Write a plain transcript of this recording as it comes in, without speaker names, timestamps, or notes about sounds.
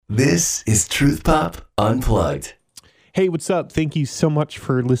This is Truth Pop Unplugged. Hey, what's up? Thank you so much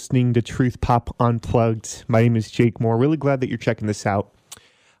for listening to Truth Pop Unplugged. My name is Jake Moore. Really glad that you're checking this out.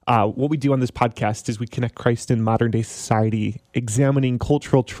 What we do on this podcast is we connect Christ in modern day society, examining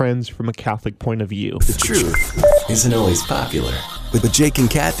cultural trends from a Catholic point of view. The truth isn't always popular. But Jake and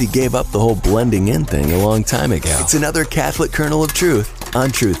Kathy gave up the whole blending in thing a long time ago. It's another Catholic kernel of truth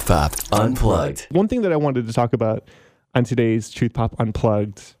on Truth Pop Unplugged. One thing that I wanted to talk about on today's Truth Pop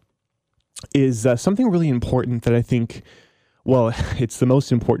Unplugged is something really important that I think, well, it's the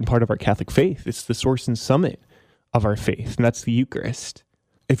most important part of our Catholic faith. It's the source and summit of our faith, and that's the Eucharist.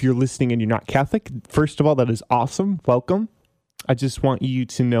 If you're listening and you're not Catholic, first of all, that is awesome. Welcome. I just want you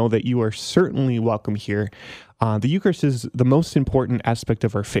to know that you are certainly welcome here. The Eucharist is the most important aspect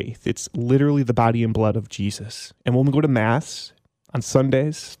of our faith. It's literally the body and blood of Jesus. And when we go to Mass on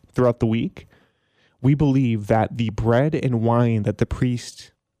Sundays throughout the week, we believe that the bread and wine that the priest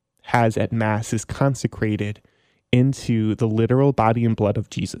has at Mass is consecrated into the literal body and blood of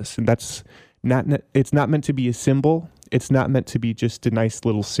Jesus. And that's it's not meant to be a symbol. It's not meant to be just a nice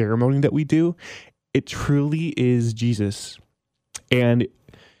little ceremony that we do. It truly is Jesus. And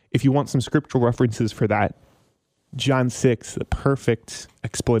if you want some scriptural references for that, John 6, the perfect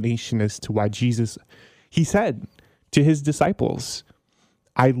explanation as to why Jesus, he said to his disciples,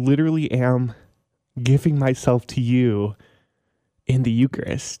 I literally am giving myself to you in the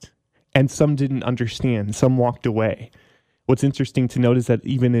Eucharist. And some didn't understand. Some walked away. What's interesting to note is that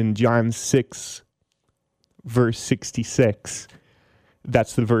even in John 6, verse 66,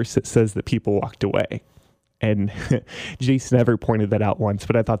 that's the verse that says that people walked away. And Jason ever pointed that out once,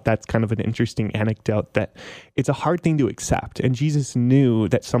 but I thought that's kind of an interesting anecdote that it's a hard thing to accept. And Jesus knew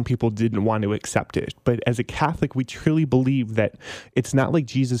that some people didn't want to accept it. But as a Catholic, we truly believe that it's not like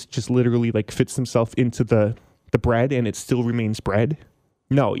Jesus just literally like fits himself into the bread and it still remains bread.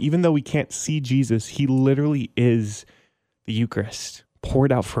 No, even though we can't see Jesus, he literally is the Eucharist poured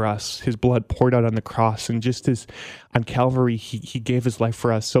out for us, his blood poured out on the cross. And just as on Calvary, he gave his life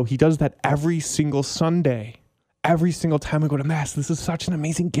for us. So he does that every single Sunday, every single time we go to Mass. This is such an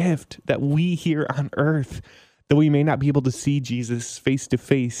amazing gift that we here on earth, though we may not be able to see Jesus face to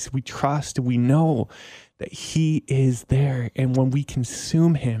face, we trust, we know that he is there. And when we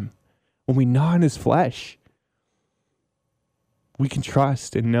consume him, when we gnaw on his flesh, we can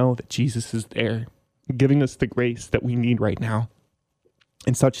trust and know that Jesus is there, giving us the grace that we need right now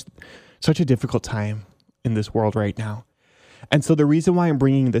in such a difficult time in this world right now. And so the reason why I'm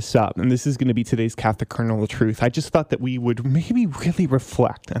bringing this up, and this is going to be today's Catholic kernel of truth, I just thought that we would maybe really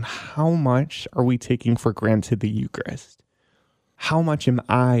reflect on how much are we taking for granted the Eucharist? How much am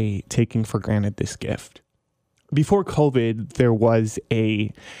I taking for granted this gift? Before COVID, there was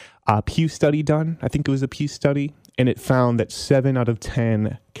a Pew study done. I think it was a Pew study. And it found that 7 out of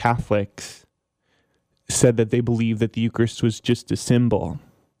 10 Catholics said that they believed that the Eucharist was just a symbol.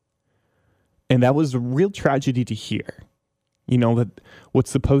 And that was a real tragedy to hear. You know, that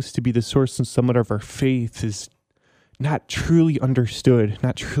what's supposed to be the source and summit of our faith is not truly understood,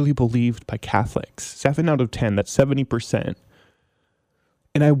 not truly believed by Catholics. 7 out of 10, that's 70%.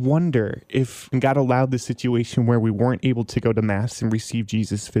 And I wonder if God allowed the situation where we weren't able to go to Mass and receive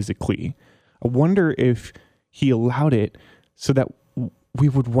Jesus physically. I wonder if he allowed it so that we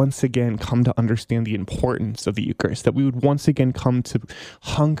would once again come to understand the importance of the Eucharist, that we would once again come to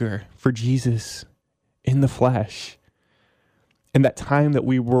hunger for Jesus in the flesh. And that time that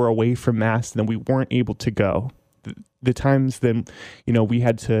we were away from Mass and that we weren't able to go, the times then, you know, we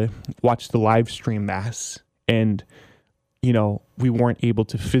had to watch the live stream Mass and, you know, we weren't able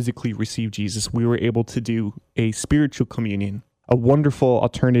to physically receive Jesus. We were able to do a spiritual communion, a wonderful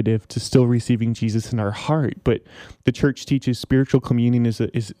alternative to still receiving Jesus in our heart. But the church teaches spiritual communion is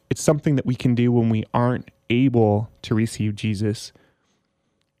it's something that we can do when we aren't able to receive Jesus.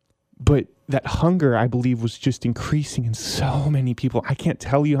 But that hunger, I believe, was just increasing in so many people. I can't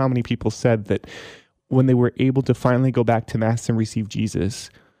tell you how many people said that when they were able to finally go back to Mass and receive Jesus,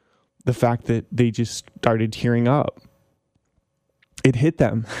 the fact that they just started tearing up. It hit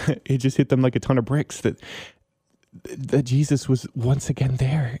them. It just hit them like a ton of bricks that Jesus was once again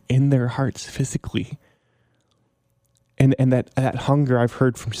there in their hearts physically. And that hunger I've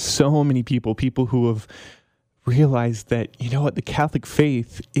heard from so many people who have realized that, you know what, the Catholic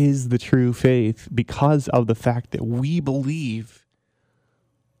faith is the true faith because of the fact that we believe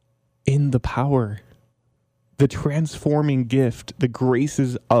in the power, the transforming gift, the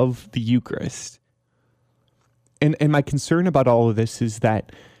graces of the Eucharist. And my concern about all of this is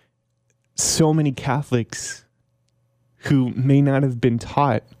that so many Catholics who may not have been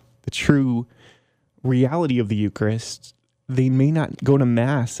taught the true reality of the Eucharist, they may not go to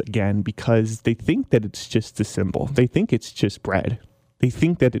Mass again because they think that it's just a symbol. They think it's just bread. They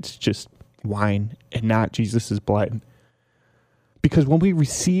think that it's just wine and not Jesus' blood. Because when we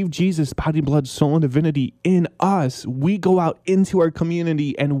receive Jesus' body, blood, soul, and divinity in us, we go out into our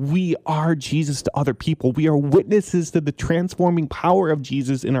community and we are Jesus to other people. We are witnesses to the transforming power of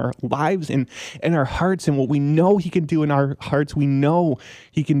Jesus in our lives and in our hearts. And what we know he can do in our hearts, we know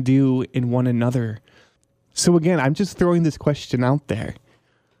he can do in one another. So again, I'm just throwing this question out there.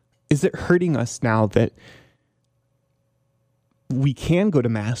 Is it hurting us now that we can go to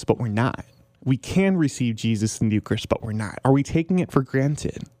Mass, but we're not? We can receive Jesus in the Eucharist, but we're not. Are we taking it for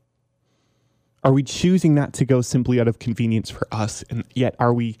granted? Are we choosing not to go simply out of convenience for us? And yet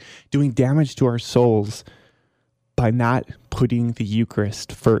are we doing damage to our souls by not putting the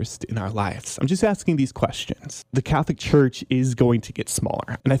Eucharist first in our lives? I'm just asking these questions. The Catholic Church is going to get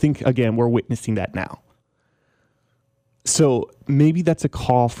smaller. And I think, again, we're witnessing that now. So maybe that's a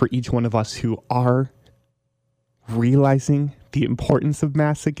call for each one of us who are realizing the importance of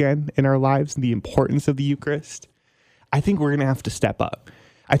Mass again in our lives and the importance of the Eucharist. I think we're going to have to step up.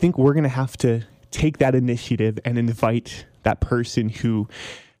 I think we're going to have to take that initiative and invite that person who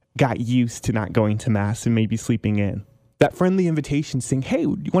got used to not going to Mass and maybe sleeping in. That friendly invitation saying, hey,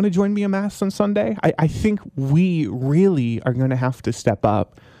 do you want to join me at Mass on Sunday? I think we really are going to have to step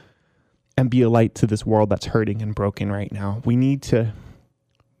up and be a light to this world that's hurting and broken right now. We need to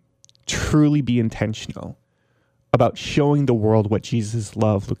truly be intentional about showing the world what Jesus'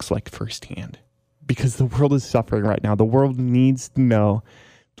 love looks like firsthand. Because the world is suffering right now. The world needs to know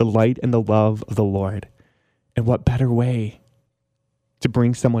the light and the love of the Lord. And what better way to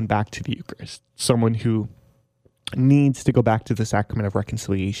bring someone back to the Eucharist? Someone who needs to go back to the sacrament of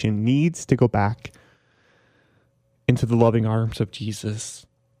reconciliation, needs to go back into the loving arms of Jesus.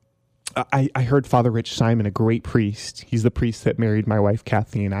 I heard Father Rich Simon, a great priest. He's the priest that married my wife,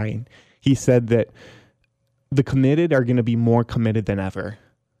 Kathy, and I. And he said that the committed are going to be more committed than ever.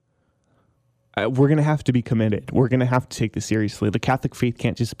 We're going to have to be committed. We're going to have to take this seriously. The Catholic faith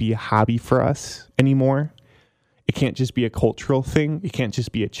can't just be a hobby for us anymore. It can't just be a cultural thing. It can't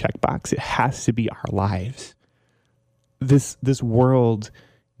just be a checkbox. It has to be our lives. This world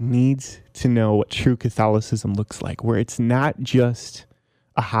needs to know what true Catholicism looks like, where it's not just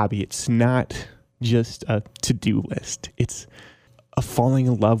a hobby. It's not just a to-do list. It's a falling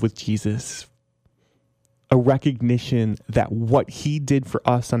in love with Jesus, a recognition that what he did for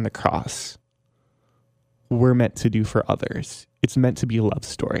us on the cross, we're meant to do for others. It's meant to be a love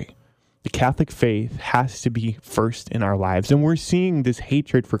story. The Catholic faith has to be first in our lives. And we're seeing this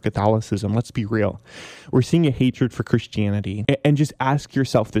hatred for Catholicism. Let's be real. We're seeing a hatred for Christianity. And just ask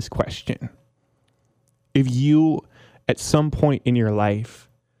yourself this question. If you, at some point in your life,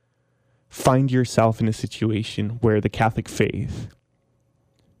 find yourself in a situation where the Catholic faith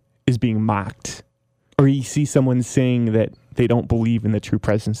is being mocked, or you see someone saying that they don't believe in the true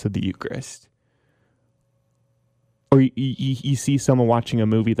presence of the Eucharist, or you see someone watching a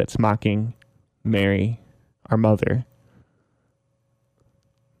movie that's mocking Mary, our mother,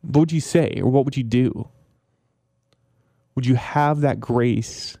 what would you say, or what would you do? Would you have that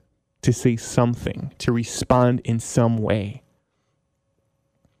grace to say something, to respond in some way?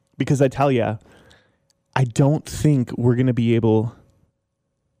 Because I tell you, I don't think we're going to be able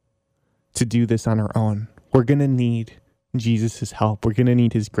to do this on our own. We're going to need Jesus' help. We're going to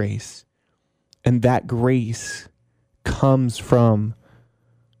need his grace. And that grace comes from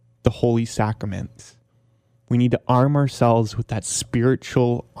the Holy Sacraments. We need to arm ourselves with that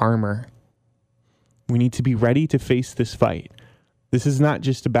spiritual armor. We need to be ready to face this fight. This is not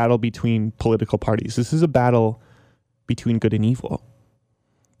just a battle between political parties. This is a battle between good and evil.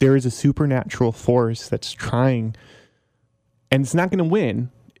 There is a supernatural force that's trying, and it's not going to win.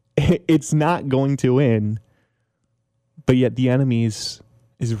 It's not going to win. But yet the enemy is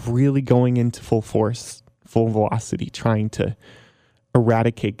really going into full force, full velocity, trying to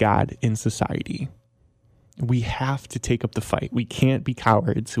eradicate God in society. We have to take up the fight. We can't be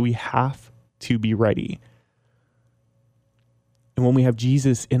cowards. We have to be ready. And when we have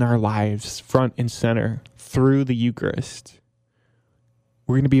Jesus in our lives, front and center, through the Eucharist,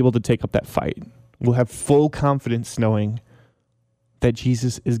 we're going to be able to take up that fight. We'll have full confidence knowing that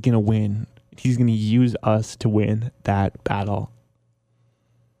Jesus is going to win. He's going to use us to win that battle.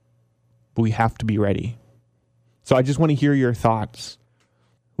 But we have to be ready. So I just want to hear your thoughts.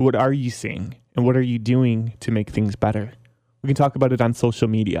 What are you seeing? And what are you doing to make things better? We can talk about it on social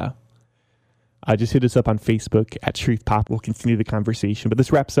media. Just hit us up on Facebook at Truth Pop. We'll continue the conversation. But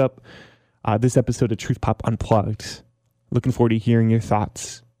this wraps up this episode of Truth Pop Unplugged. Looking forward to hearing your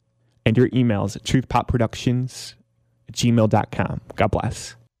thoughts and your emails at truthpopproductions gmail.com. God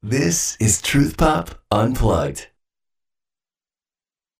bless. This is Truth Pop Unplugged.